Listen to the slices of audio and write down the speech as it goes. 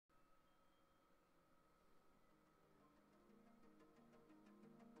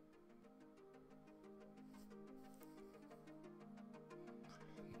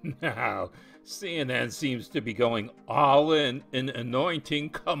Now, CNN seems to be going all in anointing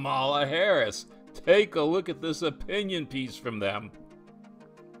Kamala Harris. Take a look at this opinion piece from them.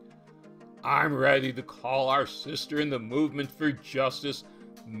 I'm ready to call our sister in the movement for justice,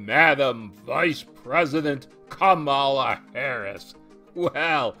 Madam Vice President Kamala Harris.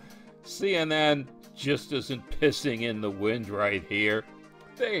 Well, CNN just isn't pissing in the wind right here.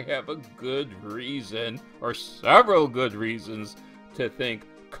 They have a good reason, or several good reasons, to think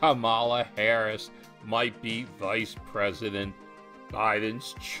Kamala Harris might be Vice President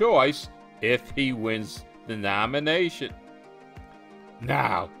Biden's choice if he wins the nomination.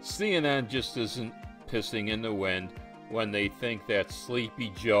 Now, CNN just isn't pissing in the wind when they think that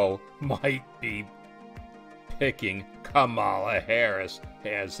Sleepy Joe might be picking Kamala Harris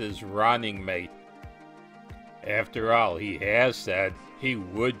as his running mate. After all, he has said he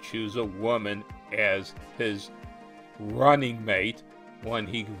would choose a woman as his running mate when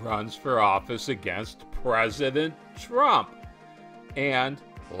he runs for office against President Trump. And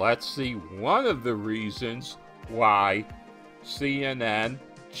let's see one of the reasons why CNN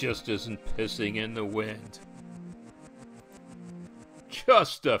just isn't pissing in the wind.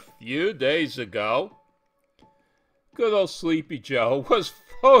 Just a few days ago, good old Sleepy Joe was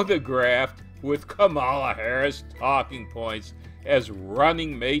photographed with Kamala Harris talking points as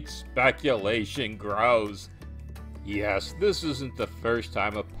running mate speculation grows. Yes, this isn't the first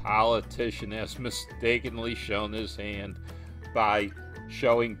time a politician has mistakenly shown his hand by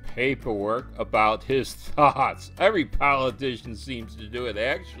showing paperwork about his thoughts. Every politician seems to do it,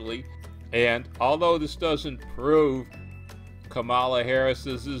 actually. And although this doesn't prove Kamala Harris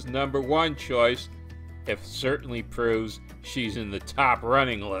is his #1 choice, it certainly proves she's in the top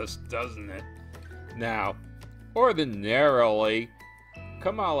running list, doesn't it? Now, ordinarily,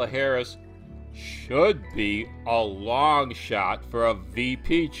 Kamala Harris should be a long shot for a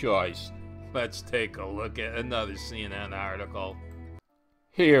VP choice. Let's take a look at another CNN article.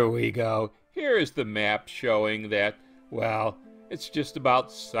 Here we go. Here is the map showing that, well, it's just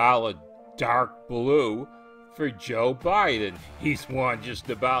about solid dark blue for Joe Biden. He's won just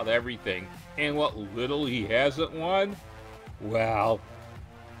about everything. And what little he hasn't won, well,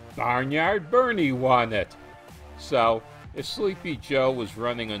 Barnyard Bernie won it. So, if Sleepy Joe was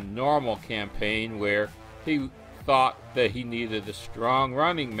running a normal campaign where he thought that he needed a strong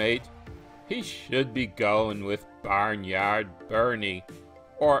running mate, he should be going with Barnyard Bernie.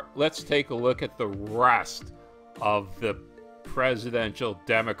 Or let's take a look at the rest of the presidential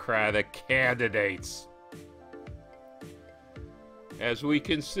Democratic candidates. As we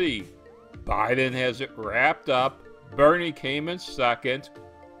can see, Biden has it wrapped up. Bernie came in second.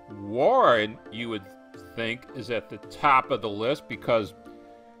 Warren, you would think, is at the top of the list because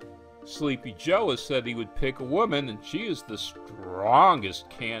Sleepy Joe has said he would pick a woman, and she is the strongest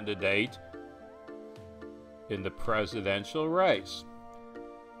candidate in the presidential race.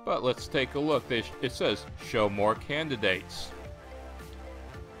 But let's take a look. It says, show more candidates.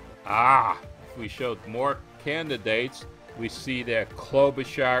 If we showed more candidates, we see that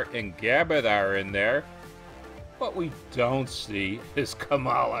Klobuchar and Gabbard are in there. What we don't see is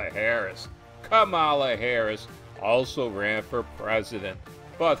Kamala Harris. Kamala Harris also ran for president,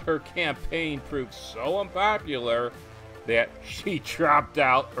 but her campaign proved so unpopular that she dropped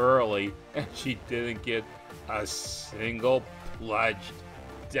out early and she didn't get a single pledged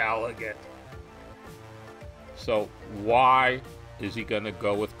delegate. So why is he going to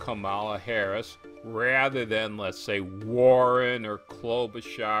go with Kamala Harris rather than, let's say, Warren or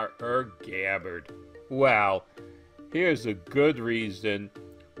Klobuchar or Gabbard? Well, here's a good reason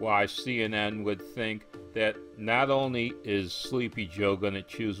why CNN would think that not only is Sleepy Joe going to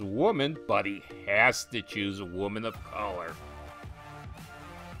choose a woman, but he has to choose a woman of color.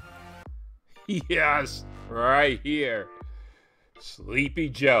 Yes, right here. Sleepy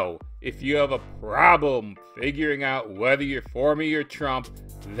Joe, if you have a problem figuring out whether you're for me or Trump,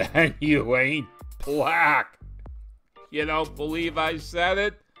 then you ain't black. You don't believe I said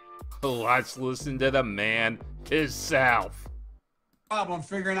it? Let's listen to the man himself. Problem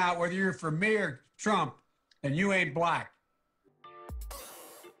figuring out whether you're for me or Trump, and you ain't black.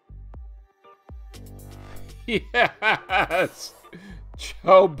 Yes!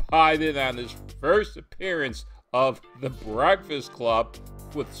 Joe Biden, on his first appearance of The Breakfast Club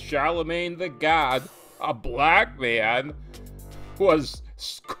with Charlemagne the God, a black man, was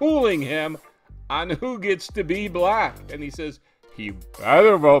schooling him on who gets to be black. And he says, you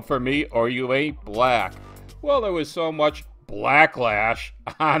better vote for me or you ain't black. Well, there was so much backlash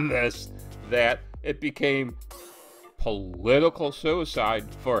on this that it became political suicide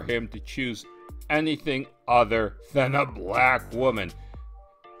for him to choose anything other than a black woman.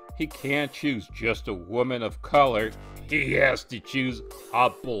 he can't choose just a woman of color. He has to choose a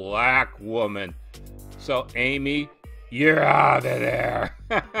black woman. So, Amy, you're out of there.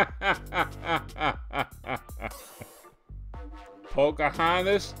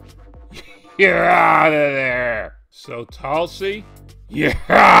 Pocahontas, you're out of there. So, Tulsi, you're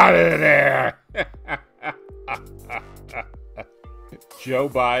out of there. Joe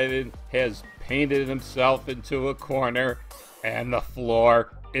Biden has painted himself into a corner, and the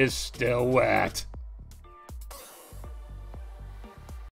floor is still wet.